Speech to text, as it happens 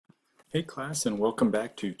Hey class, and welcome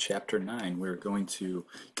back to Chapter 9. We're going to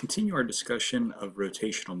continue our discussion of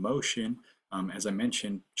rotational motion. As I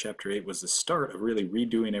mentioned, Chapter 8 was the start of really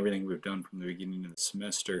redoing everything we've done from the beginning of the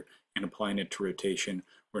semester and applying it to rotation.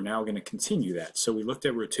 We're now going to continue that. So we looked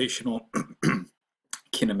at rotational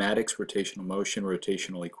kinematics, rotational motion,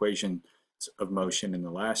 rotational equations of motion in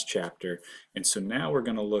the last chapter. And so now we're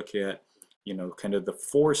going to look at, kind of the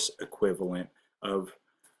force equivalent of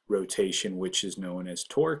rotation, which is known as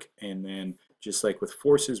torque. And then just like with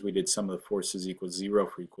forces, we did some of the forces equals 0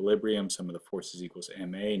 for equilibrium, some of the forces equals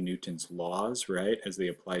ma, Newton's laws, right, as they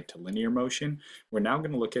apply to linear motion. We're now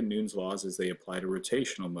going to look at Newton's laws as they apply to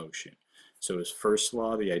rotational motion. So his first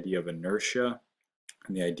law, the idea of inertia,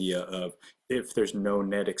 and the idea of if there's no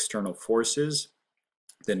net external forces,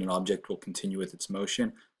 then an object will continue with its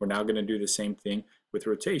motion. We're now going to do the same thing with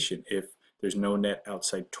rotation. If there's no net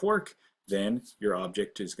outside torque, then your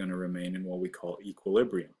object is going to remain in what we call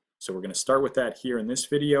equilibrium. So we're going to start with that here in this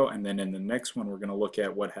video, and then in the next one we're going to look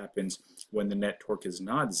at what happens when the net torque is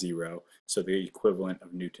not 0, so the equivalent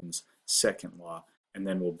of Newton's second law, and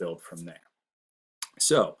then we'll build from there.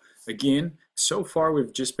 So again, so far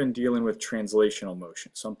we've just been dealing with translational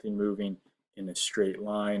motion, something moving in a straight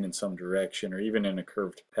line in some direction or even in a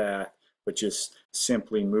curved path, but just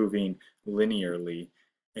simply moving linearly.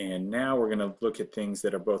 And now we're going to look at things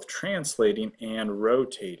that are both translating and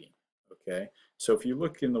rotating. Okay, so if you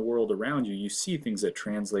look in the world around you, you see things that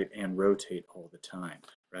translate and rotate all the time,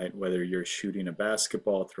 right? Whether you're shooting a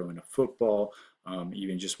basketball, throwing a football,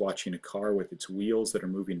 even just watching a car with its wheels that are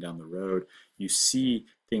moving down the road, you see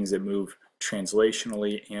things that move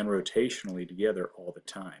translationally and rotationally together all the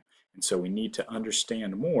time. And so we need to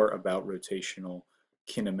understand more about rotational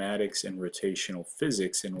kinematics and rotational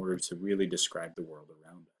physics in order to really describe the world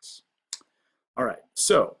around us. All right,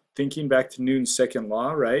 so thinking back to Newton's second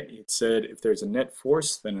law, right, it said if there's a net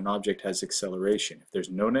force, then an object has acceleration. If there's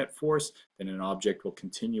no net force, then an object will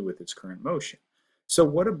continue with its current motion. So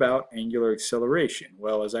what about angular acceleration?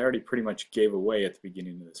 Well, as I already pretty much gave away at the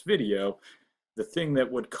beginning of this video, the thing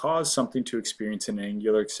that would cause something to experience an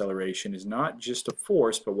angular acceleration is not just a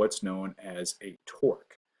force, but what's known as a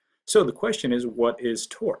torque. So the question is, what is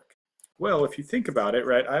torque? Well, if you think about it,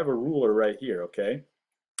 right, I have a ruler right here, okay?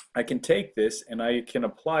 I can take this and I can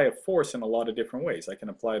apply a force in a lot of different ways. I can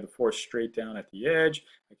apply the force straight down at the edge.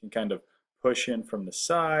 I can kind of push in from the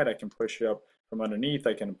side. I can push up from underneath.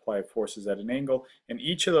 I can apply forces at an angle. And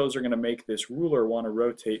each of those are going to make this ruler want to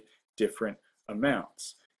rotate different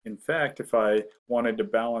amounts. In fact, if I wanted to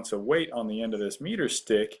balance a weight on the end of this meter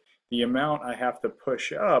stick, the amount I have to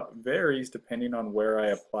push up varies depending on where I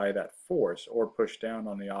apply that force or push down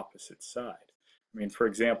on the opposite side. I mean, for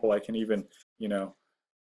example, I can even,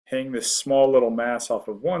 hang this small little mass off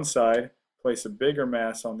of one side, place a bigger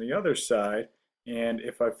mass on the other side, and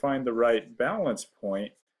if I find the right balance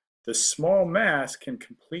point, the small mass can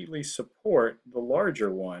completely support the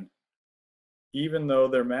larger one, even though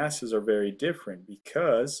their masses are very different,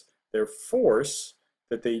 because their force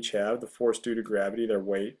that they each have, the force due to gravity, their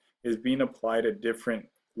weight, is being applied at different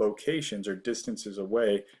locations or distances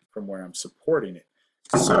away from where I'm supporting it.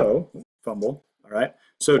 So, all right,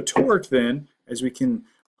 so torque then, as we can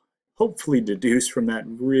hopefully deduce from that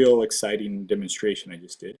real exciting demonstration I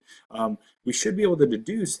just did, we should be able to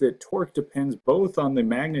deduce that torque depends both on the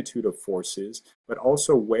magnitude of forces, but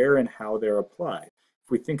also where and how they're applied.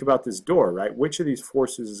 If we think about this door, right, which of these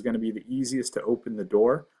forces is going to be the easiest to open the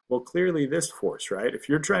door? Well, clearly this force, right? If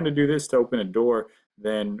you're trying to do this to open a door,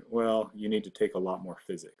 then, well, you need to take a lot more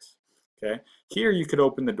physics. Okay? Here you could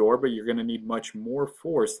open the door, but you're going to need much more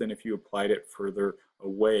force than if you applied it further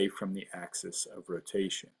away from the axis of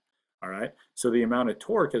rotation. All right, so the amount of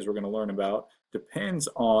torque, as we're going to learn about, depends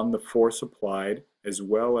on the force applied as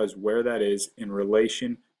well as where that is in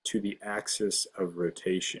relation to the axis of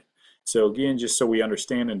rotation. So again, just so we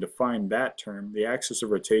understand and define that term, the axis of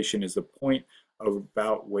rotation is the point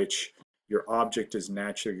about which your object is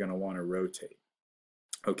naturally going to want to rotate.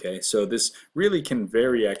 Okay, so this really can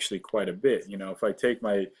vary actually quite a bit. If I take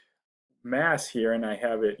my mass here and I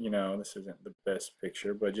have it, this isn't the best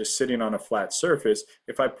picture, but just sitting on a flat surface,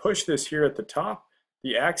 if I push this here at the top,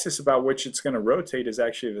 the axis about which it's going to rotate is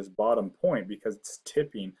actually this bottom point because it's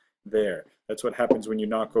tipping there. That's what happens when you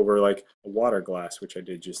knock over like a water glass, which I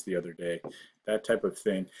did just the other day, that type of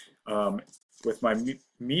thing. With my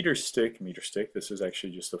meter stick, this is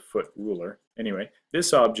actually just a foot ruler. Anyway,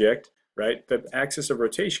 this object, right, the axis of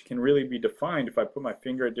rotation can really be defined. If I put my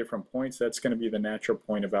finger at different points, that's going to be the natural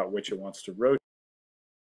point about which it wants to rotate.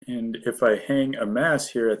 And if I hang a mass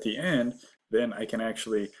here at the end, then I can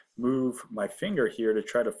actually move my finger here to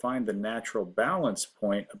try to find the natural balance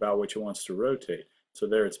point about which it wants to rotate. So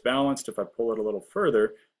there it's balanced. If I pull it a little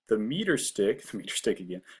further, the meter stick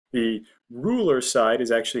again, the ruler side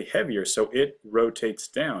is actually heavier, so it rotates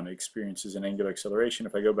down. It experiences an angular acceleration.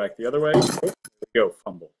 If I go back the other way, go,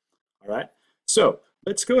 fumble. All right, so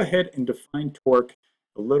let's go ahead and define torque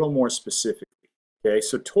a little more specifically. Okay,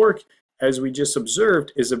 so torque, as we just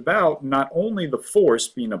observed, is about not only the force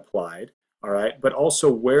being applied, all right, but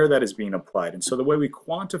also where that is being applied. And so the way we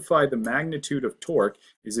quantify the magnitude of torque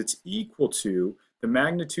is it's equal to the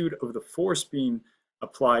magnitude of the force being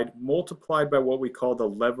applied multiplied by what we call the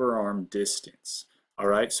lever arm distance. All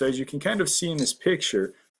right, so as you can kind of see in this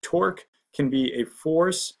picture, torque can be a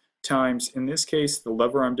force times, in this case, the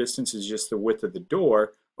lever arm distance is just the width of the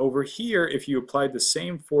door. Over here, if you applied the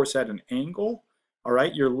same force at an angle, all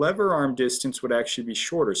right, your lever arm distance would actually be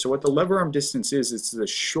shorter. So what the lever arm distance is, it's the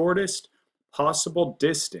shortest possible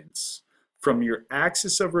distance from your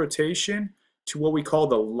axis of rotation to what we call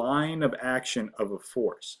the line of action of a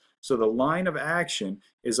force. So the line of action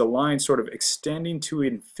is a line sort of extending to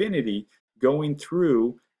infinity, going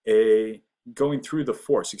through the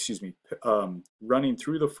force, running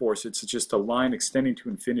through the force. It's just a line extending to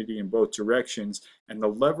infinity in both directions, and the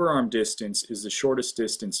lever arm distance is the shortest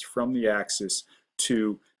distance from the axis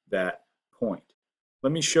to that point.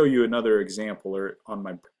 Let me show you another example on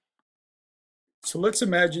my. So let's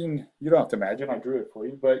imagine, you don't have to imagine, I drew it for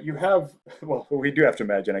you, but you have, well, we do have to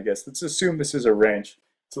imagine, I guess. Let's assume this is a wrench.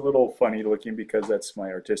 It's a little funny looking because that's my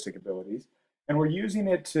artistic abilities. And we're using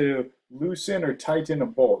it to loosen or tighten a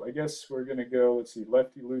bolt. I guess we're going to go, let's see,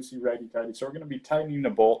 lefty loosey, righty tighty. So we're going to be tightening the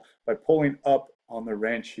bolt by pulling up on the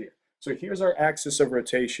wrench here. So here's our axis of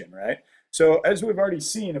rotation, right? So as we've already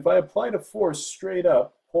seen, if I applied a force straight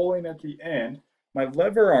up, pulling at the end, my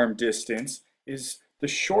lever arm distance is the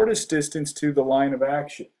shortest distance to the line of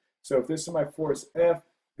action. So if this is my force F,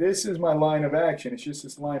 this is my line of action. It's just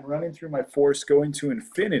this line running through my force going to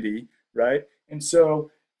infinity, right? And so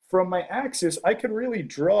from my axis, I could really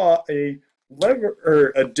draw a lever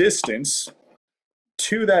or a distance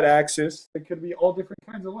to that axis. It could be all different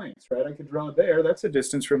kinds of lengths, right? I could draw there. That's a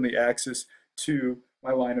distance from the axis to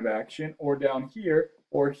my line of action, or down here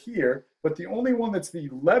or here. But the only one that's the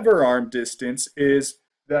lever arm distance is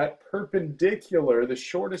that perpendicular, the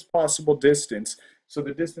shortest possible distance. So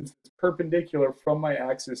the distance is perpendicular from my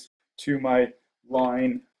axis to my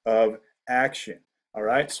line of action. All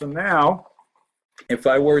right, so now if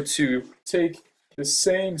I were to take the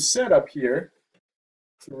same setup here,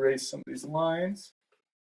 to erase some of these lines,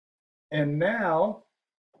 and now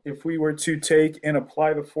if we were to take and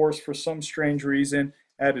apply the force for some strange reason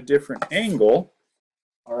at a different angle,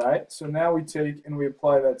 all right, so now we take and we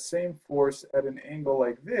apply that same force at an angle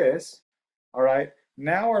like this, all right,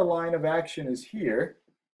 now our line of action is here.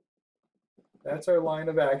 That's our line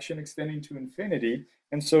of action extending to infinity.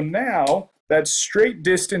 And so now that straight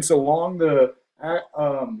distance along the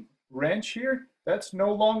wrench here, that's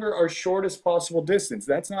no longer our shortest possible distance.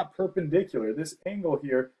 That's not perpendicular. This angle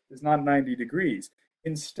here is not 90 degrees.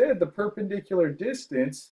 Instead, the perpendicular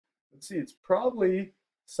distance, let's see, it's probably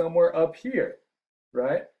somewhere up here,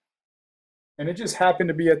 right? And it just happened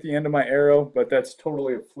to be at the end of my arrow, but that's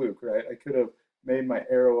totally a fluke, right? I could have made my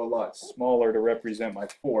arrow a lot smaller to represent my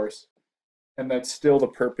force, and that's still the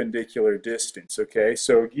perpendicular distance, okay?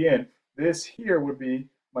 So again, this here would be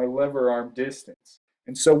my lever arm distance.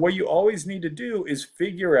 And so what you always need to do is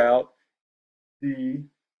figure out the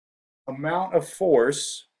amount of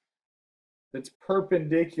force that's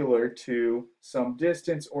perpendicular to some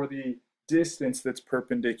distance, or the distance that's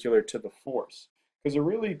perpendicular to the force. Because a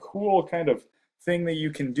really cool kind of thing that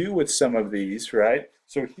you can do with some of these, right?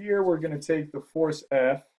 So here we're going to take the force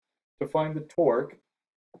F to find the torque.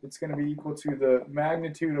 It's going to be equal to the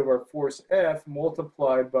magnitude of our force F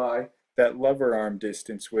multiplied by that lever arm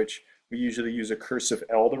distance, which we usually use a cursive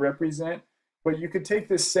L to represent. But you could take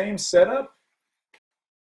this same setup,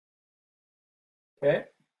 okay?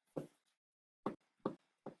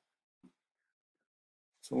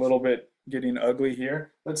 It's a little bit getting ugly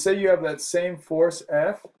here. Let's say you have that same force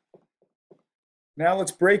F. Now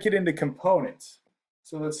let's break it into components.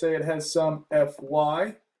 So let's say it has some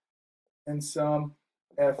Fy and some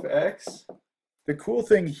Fx. The cool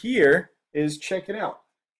thing here is, check it out.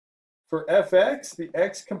 For Fx, the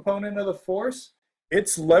x component of the force,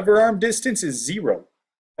 its lever arm distance is 0.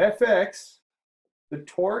 Fx, the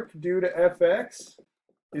torque due to Fx,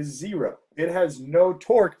 is 0. It has no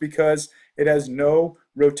torque because it has no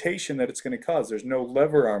rotation that it's going to cause. There's no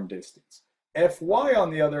lever arm distance. Fy,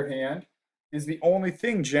 on the other hand, is the only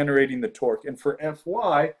thing generating the torque. And for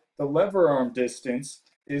Fy, the lever arm distance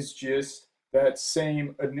is just that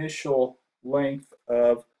same initial length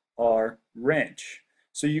of our wrench.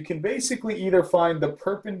 So you can basically either find the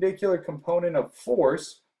perpendicular component of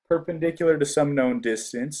force perpendicular to some known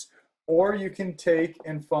distance, or you can take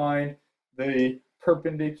and find the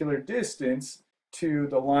perpendicular distance to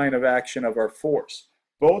the line of action of our force.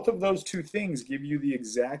 Both of those two things give you the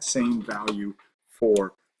exact same value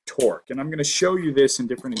for torque. And I'm going to show you this in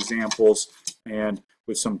different examples and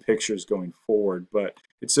with some pictures going forward. But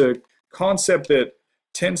it's a concept that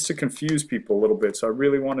tends to confuse people a little bit. So I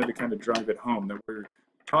really wanted to kind of drive it home that we're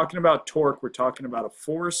talking about torque, we're talking about a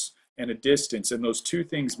force and a distance, and those two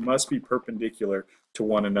things must be perpendicular to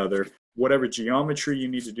one another. Whatever geometry you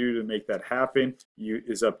need to do to make that happen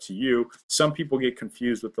is up to you. Some people get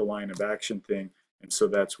confused with the line of action thing, and so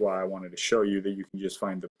that's why I wanted to show you that you can just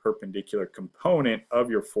find the perpendicular component of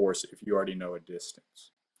your force if you already know a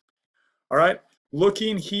distance. All right,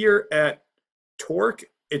 looking here at torque,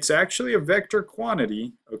 it's actually a vector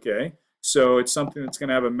quantity, okay? So it's something that's going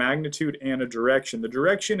to have a magnitude and a direction. The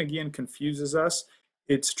direction, again, confuses us.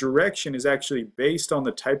 Its direction is actually based on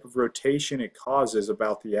the type of rotation it causes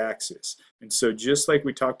about the axis. And so just like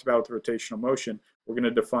we talked about with rotational motion, we're going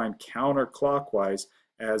to define counterclockwise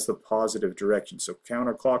as the positive direction. So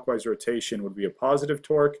counterclockwise rotation would be a positive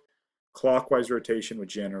torque. Clockwise rotation would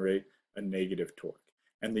generate a negative torque.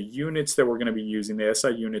 And the units that we're going to be using, the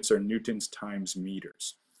SI units, are newtons times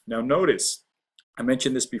meters. Now notice, I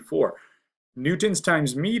mentioned this before, newtons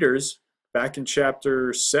times meters, back in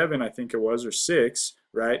chapter 7, I think it was, or 6,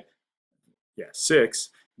 right? Yeah, 6,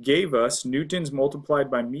 gave us, newtons multiplied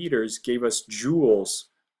by meters gave us joules.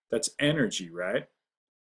 That's energy, right?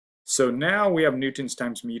 So now we have newtons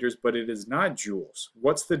times meters, but it is not joules.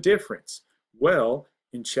 What's the difference? Well,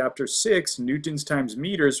 in chapter 6, newtons times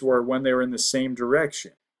meters were when they were in the same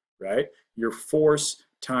direction, right? Your force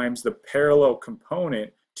times the parallel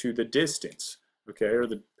component to the distance, okay, or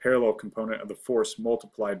the parallel component of the force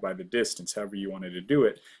multiplied by the distance, however you wanted to do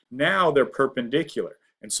it. Now they're perpendicular,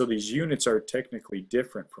 and so these units are technically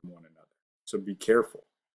different from one another, so be careful.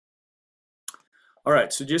 All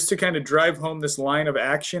right, so just to kind of drive home this line of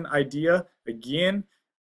action idea, again,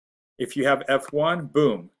 if you have F1,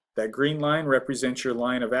 boom, that green line represents your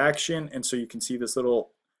line of action, and so you can see this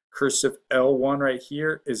little cursive L1 right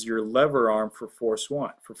here is your lever arm for force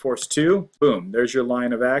 1. For force 2, boom, there's your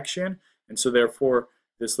line of action, and so therefore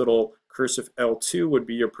this little cursive L2 would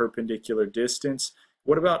be your perpendicular distance.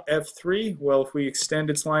 What about F3? Well, if we extend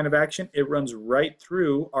its line of action, it runs right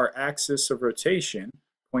through our axis of rotation.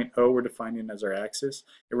 Point O we're defining as our axis.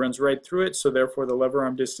 It runs right through it, so therefore the lever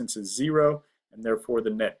arm distance is 0, and therefore the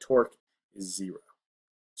net torque is 0.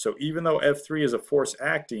 So even though F3 is a force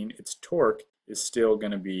acting, its torque is still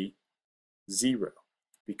going to be 0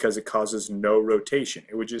 because it causes no rotation.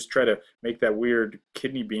 It would just try to make that weird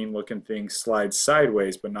kidney bean looking thing slide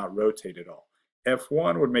sideways but not rotate at all.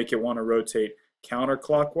 F1 would make it want to rotate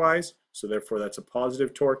counterclockwise, so therefore that's a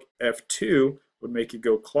positive torque. F2 would make it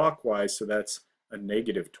go clockwise, so that's a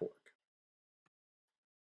negative torque.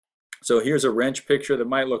 So here's a wrench picture that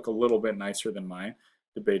might look a little bit nicer than mine,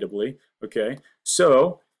 debatably. Okay,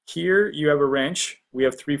 so here you have a wrench. We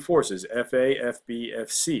have 3 forces, FA, FB,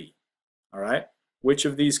 FC. All right, which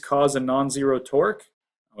of these cause a non-zero torque?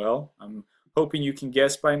 Well, I'm hoping you can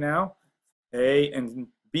guess by now. A and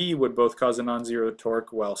B would both cause a non-zero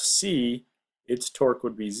torque, while C, its torque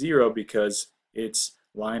would be 0 because its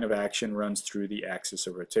line of action runs through the axis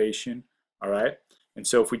of rotation. All right, and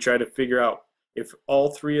so if we try to figure out if all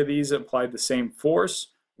 3 of these applied the same force,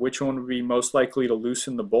 which one would be most likely to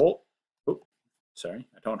loosen the bolt? Oops, sorry,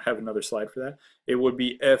 I don't have another slide for that. It would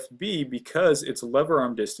be FB because its lever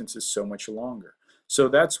arm distance is so much longer. So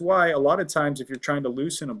that's why a lot of times if you're trying to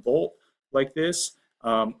loosen a bolt like this,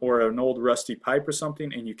 or an old rusty pipe or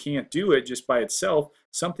something, and you can't do it just by itself,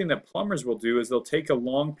 something that plumbers will do is they'll take a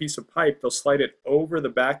long piece of pipe, they'll slide it over the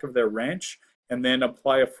back of their wrench, and then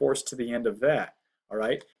apply a force to the end of that. All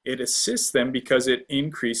right, it assists them because it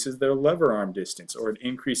increases their lever arm distance, or it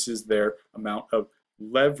increases their amount of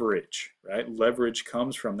leverage, right? Leverage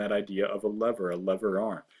comes from that idea of a lever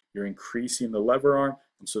arm. You're increasing the lever arm,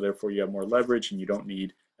 and so therefore you have more leverage and you don't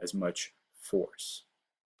need as much force.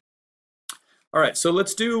 All right, so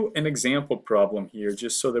let's do an example problem here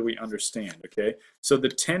just so that we understand, okay? So the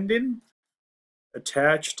tendon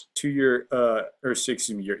attached to your,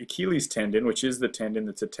 your Achilles tendon, which is the tendon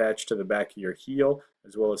that's attached to the back of your heel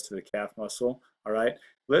as well as to the calf muscle. All right,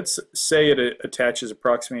 let's say it attaches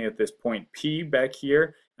approximately at this point P back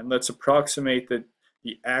here, and let's approximate that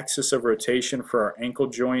the axis of rotation for our ankle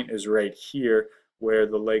joint is right here where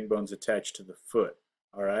the leg bone's attached to the foot.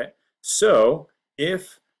 All right, so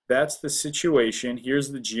if that's the situation,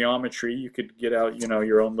 here's the geometry. You could get out,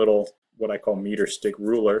 your own little what I call meter stick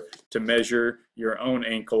ruler to measure your own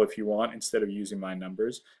ankle if you want instead of using my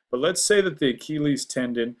numbers. But let's say that the Achilles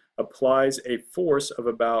tendon applies a force of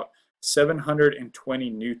about 720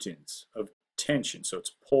 newtons of tension. So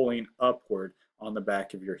it's pulling upward on the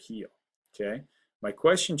back of your heel. Okay. My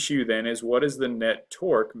question to you then is, what is the net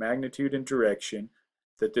torque, magnitude, and direction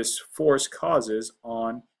that this force causes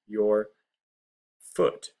on your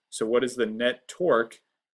foot? So what is the net torque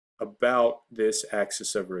about this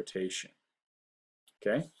axis of rotation?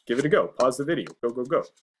 Okay, give it a go. Pause the video. Go, go, go.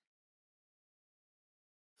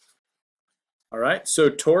 All right, so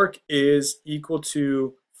torque is equal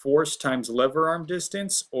to force times lever arm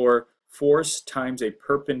distance, or force times a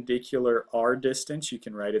perpendicular r distance. You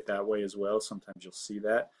can write it that way as well. Sometimes you'll see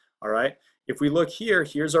that. All right, if we look here,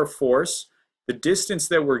 here's our force. The distance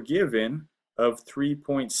that we're given of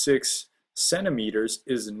 3.6 centimeters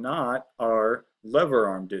is not our lever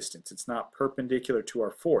arm distance. It's not perpendicular to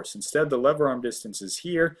our force. Instead, the lever arm distance is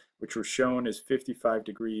here, which we're shown is 55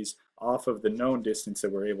 degrees off of the known distance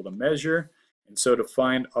that we're able to measure. And so to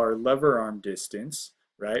find our lever arm distance,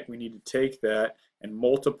 right, we need to take that and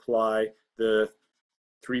multiply the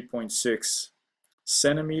 3.6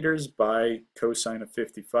 centimeters by cosine of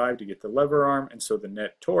 55 to get the lever arm. And so the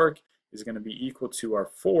net torque is going to be equal to our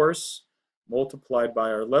force multiplied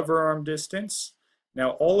by our lever arm distance.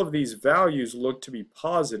 Now all of these values look to be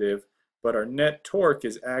positive, but our net torque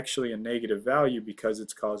is actually a negative value because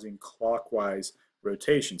it's causing clockwise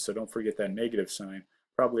rotation. So don't forget that negative sign.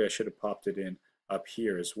 Probably I should have popped it in up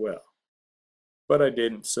here as well. But I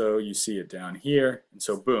didn't, so you see it down here. And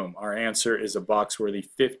so boom, our answer is a box-worthy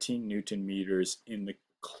 15 Newton meters in the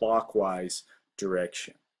clockwise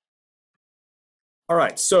direction. All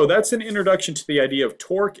right, so that's an introduction to the idea of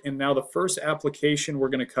torque, and now the first application we're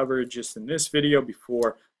going to cover just in this video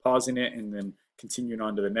before pausing it and then continuing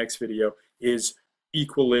on to the next video is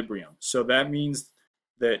equilibrium. So that means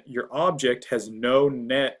that your object has no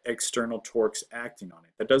net external torques acting on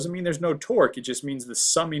it. That doesn't mean there's no torque, it just means the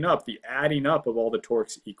summing up, the adding up of all the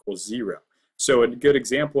torques equals zero. So a good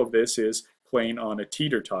example of this is playing on a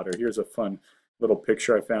teeter-totter. Here's a fun little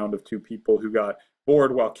picture I found of two people who got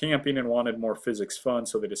bored while camping and wanted more physics fun,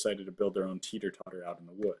 so they decided to build their own teeter-totter out in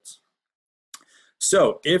the woods.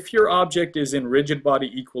 So if your object is in rigid body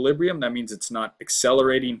equilibrium, that means it's not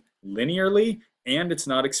accelerating linearly and it's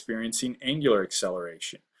not experiencing angular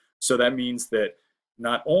acceleration. So that means that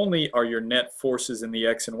not only are your net forces in the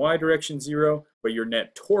x and y direction zero, but your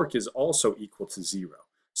net torque is also equal to zero.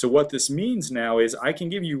 So what this means now is I can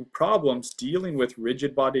give you problems dealing with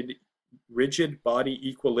rigid body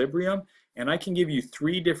equilibrium, and I can give you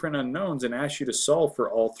 3 different unknowns and ask you to solve for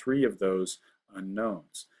all 3 of those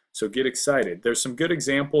unknowns. So get excited. There's some good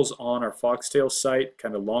examples on our Foxtail site,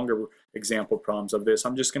 kind of longer example problems of this.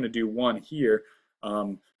 I'm just going to do one here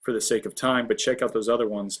for the sake of time, but check out those other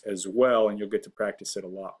ones as well, and you'll get to practice it a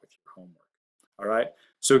lot with your homework. All right.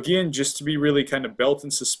 So again, just to be really kind of belt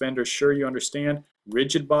and suspenders, sure you understand,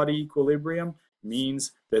 rigid body equilibrium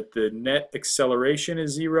means that the net acceleration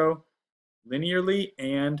is 0 linearly,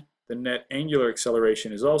 and the net angular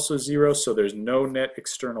acceleration is also 0, so there's no net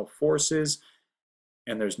external forces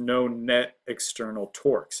and there's no net external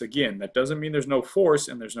torques. Again, that doesn't mean there's no force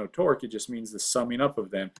and there's no torque, it just means the summing up of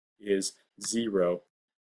them is 0,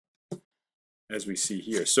 as we see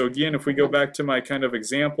here. So again, if we go back to my kind of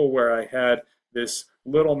example where I had this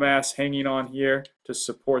little mass hanging on here to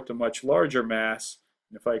support the much larger mass,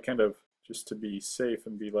 and if I kind of, just to be safe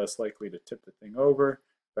and be less likely to tip the thing over,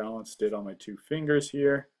 balanced it on my 2 fingers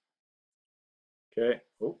here. Okay,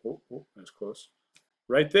 that's close.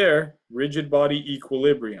 Right there, rigid body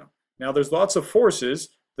equilibrium. Now there's lots of forces.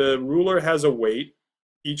 The ruler has a weight.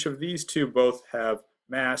 Each of these 2 both have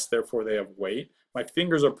mass, therefore they have weight. My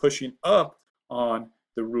fingers are pushing up on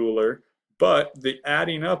the ruler, but the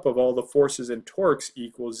adding up of all the forces and torques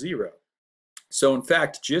equals 0. So in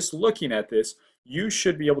fact, just looking at this, you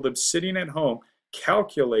should be able to, sitting at home,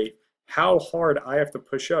 calculate how hard I have to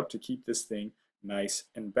push up to keep this thing nice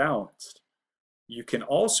and balanced. You can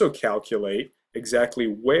also calculate exactly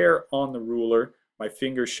where on the ruler my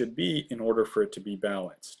fingers should be in order for it to be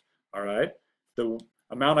balanced. All right? The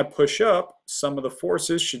amount I push up, sum of the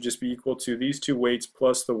forces should just be equal to these 2 weights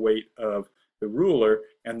plus the weight of the ruler,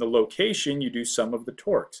 and the location, you do sum of the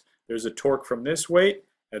torques. There's a torque from this weight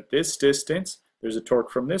at this distance, there's a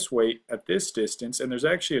torque from this weight at this distance, and there's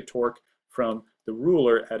actually a torque from the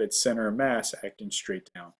ruler at its center of mass acting straight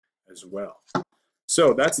down as well.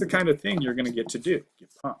 So that's the kind of thing you're going to get to do. Get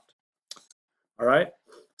pumped. All right.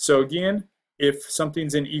 So again, if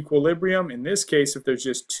something's in equilibrium, in this case, if there's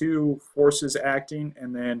just 2 forces acting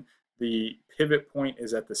and then the pivot point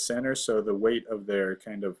is at the center, so the weight of their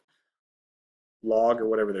kind of log or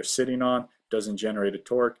whatever they're sitting on, doesn't generate a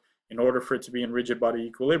torque. In order for it to be in rigid body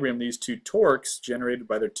equilibrium, these two torques generated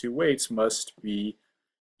by their two weights must be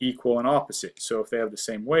equal and opposite. So if they have the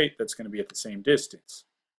same weight, that's going to be at the same distance.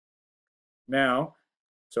 Now,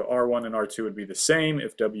 so R1 and R2 would be the same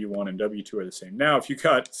if W1 and W2 are the same. Now, if you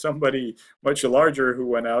got somebody much larger who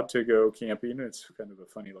went out to go camping, it's kind of a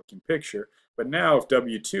funny looking picture, but now if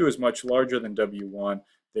W2 is much larger than W1,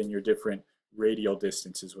 then your different radial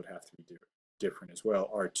distances would have to be different as well.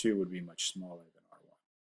 R2 would be much smaller than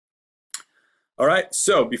R1. All right,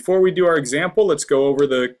 so before we do our example, let's go over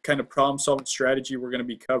the kind of problem solving strategy we're going to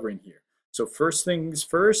be covering here. So first things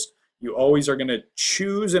first, you always are going to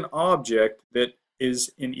choose an object that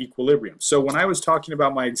is in equilibrium. So when I was talking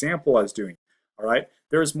about my example I was doing, all right,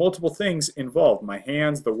 there's multiple things involved: my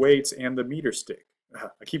hands, the weights, and the meter stick.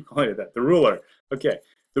 I keep calling it that, the ruler. Okay,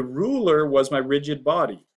 the ruler was my rigid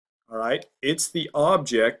body, all right? It's the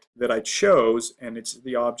object that I chose, and it's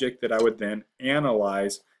the object that I would then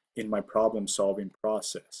analyze in my problem solving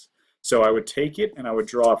process. So I would take it and I would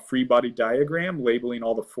draw a free body diagram labeling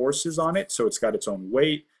all the forces on it. So it's got its own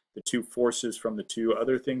weight, the two forces from the two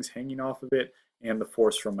other things hanging off of it, and the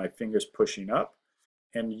force from my fingers pushing up.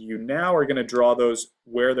 And you now are going to draw those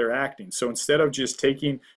where they're acting. So instead of just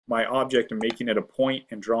taking my object and making it a point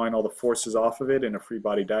and drawing all the forces off of it in a free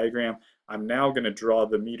body diagram, I'm now going to draw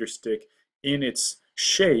the meter stick in its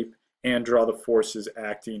shape and draw the forces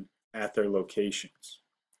acting at their locations.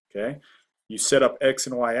 Okay? You set up X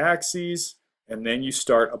and Y axes, and then you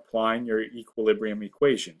start applying your equilibrium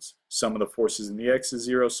equations. Some of the forces in the X is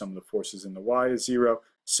 0, some of the forces in the Y is 0,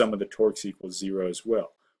 some of the torques equals 0 as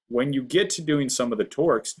well. When you get to doing some of the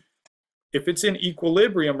torques, if it's in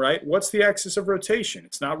equilibrium, right, what's the axis of rotation?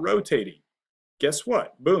 It's not rotating. Guess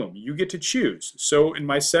what? Boom, you get to choose. So in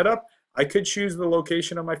my setup, I could choose the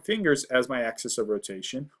location of my fingers as my axis of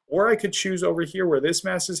rotation, or I could choose over here where this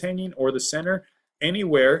mass is hanging, or the center.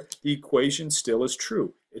 Anywhere, the equation still is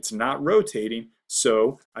true. It's not rotating,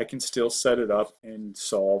 so I can still set it up and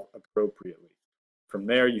solve appropriately. From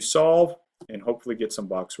there, you solve and hopefully get some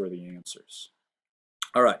box-worthy answers.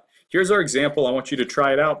 All right, here's our example. I want you to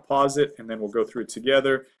try it out, pause it, and then we'll go through it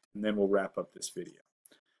together, and then we'll wrap up this video.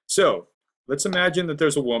 So let's imagine that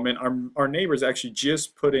there's a woman. Our neighbors actually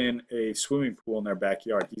just put in a swimming pool in their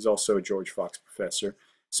backyard. He's also a George Fox professor.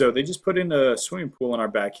 So they just put in a swimming pool in our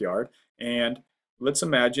backyard, and let's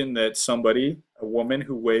imagine that somebody, a woman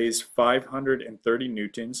who weighs 530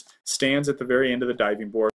 newtons, stands at the very end of the diving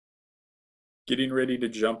board, getting ready to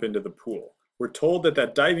jump into the pool. We're told that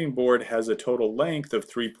that diving board has a total length of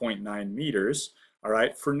 3.9 meters. All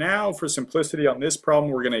right, for now, for simplicity on this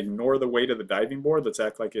problem, we're going to ignore the weight of the diving board. Let's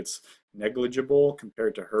act like it's negligible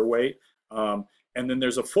compared to her weight. And then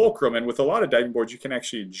there's a fulcrum, and with a lot of diving boards, you can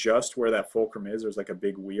actually adjust where that fulcrum is. There's like a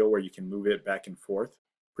big wheel where you can move it back and forth.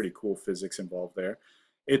 Pretty cool physics involved there.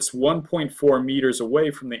 It's 1.4 meters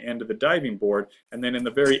away from the end of the diving board, and then in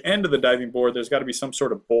the very end of the diving board, there's got to be some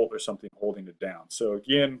sort of bolt or something holding it down. So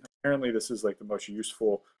again, apparently this is like the most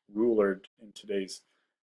useful ruler in today's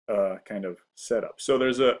kind of setup. So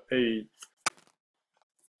there's oh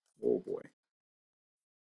boy,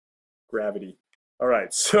 gravity. All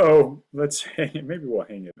right, so let's hang it. Maybe we'll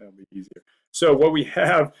hang it, that'll be easier. So what we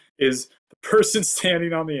have is the person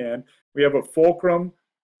standing on the end. We have a fulcrum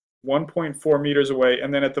 1.4 meters away,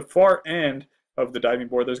 and then at the far end of the diving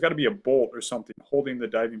board, there's got to be a bolt or something holding the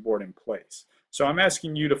diving board in place. So I'm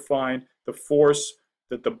asking you to find the force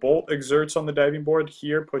that the bolt exerts on the diving board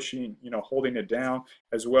here, pushing, holding it down,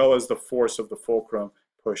 as well as the force of the fulcrum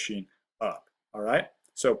pushing up. All right,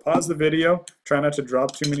 so pause the video. Try not to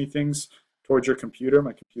drop too many things towards your computer.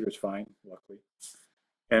 My computer's fine, luckily.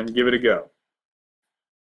 And give it a go.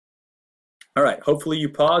 All right, hopefully you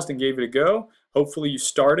paused and gave it a go. Hopefully you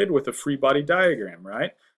started with a free body diagram,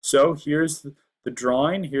 right? So here's the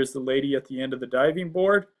drawing. Here's the lady at the end of the diving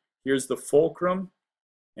board. Here's the fulcrum,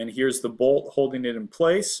 and here's the bolt holding it in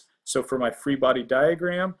place. So for my free body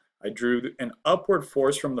diagram, I drew an upward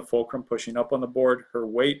force from the fulcrum pushing up on the board, her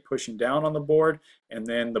weight pushing down on the board, and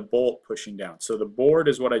then the bolt pushing down. So the board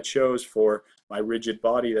is what I chose for my rigid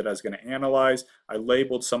body that I was going to analyze. I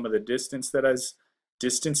labeled some of the distances that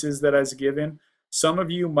I was given. Some of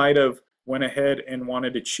you might have went ahead and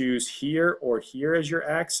wanted to choose here or here as your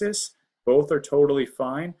axis. Both are totally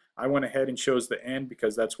fine. I went ahead and chose the end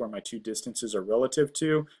because that's where my two distances are relative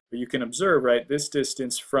to. But you can observe, right, this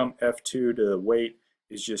distance from F2 to the weight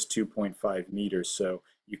is just 2.5 meters, so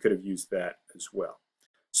you could have used that as well.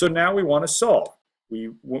 So now we want to solve.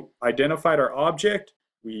 We identified our object,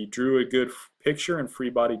 we drew a good picture and free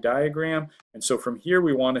body diagram, and so from here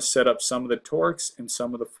we want to set up some of the torques and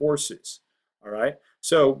some of the forces. All right,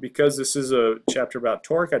 So because this is a chapter about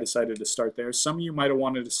torque, I decided to start there. Some of you might have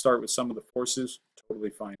wanted to start with some of the forces, totally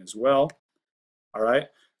fine as well. All right,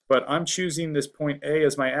 but I'm choosing this point A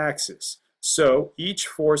as my axis. So each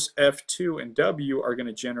force F2 and W are going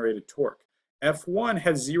to generate a torque. F1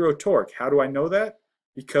 has 0 torque. How do I know that?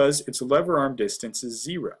 Because its lever arm distance is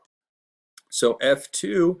 0. So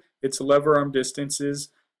F2, its lever arm distance is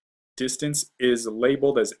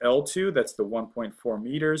labeled as L2. That's the 1.4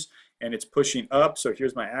 meters, and it's pushing up. So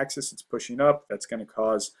here's my axis. It's pushing up. That's going to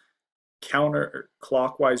cause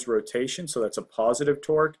counterclockwise rotation. So that's a positive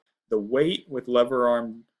torque. The weight with lever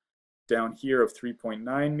arm down here of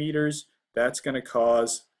 3.9 meters, that's going to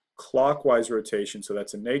cause clockwise rotation. So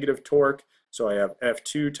that's a negative torque. So I have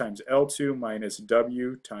F2 times L2 minus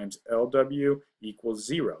W times LW equals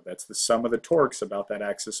 0. That's the sum of the torques about that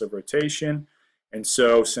axis of rotation. And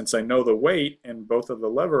so since I know the weight in both of the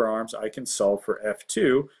lever arms, I can solve for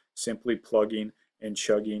F2 simply plugging and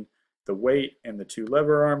chugging the weight and the 2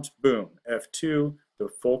 lever arms. Boom, F2, the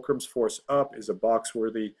fulcrum's force up is a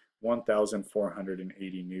box-worthy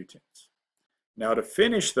 1,480 newtons. Now to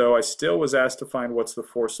finish though, I still was asked to find what's the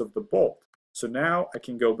force of the bolt. So now I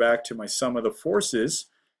can go back to my sum of the forces,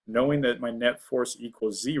 knowing that my net force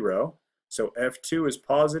equals 0. So F2 is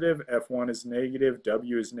positive, F1 is negative,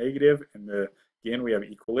 W is negative, and again we have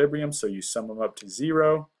equilibrium, so you sum them up to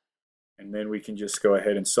 0. And then we can just go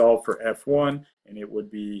ahead and solve for F1, and it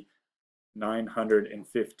would be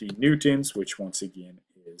 950 newtons, which once again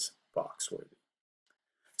is box-worthy.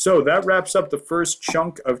 So that wraps up the first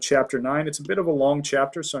chunk of chapter 9. It's a bit of a long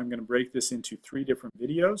chapter, so I'm going to break this into 3 different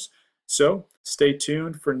videos. So stay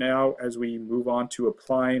tuned for now as we move on to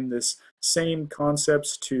applying this same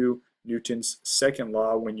concepts to Newton's second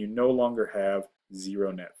law when you no longer have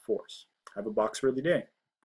 0 net force. Have a box-worthy day.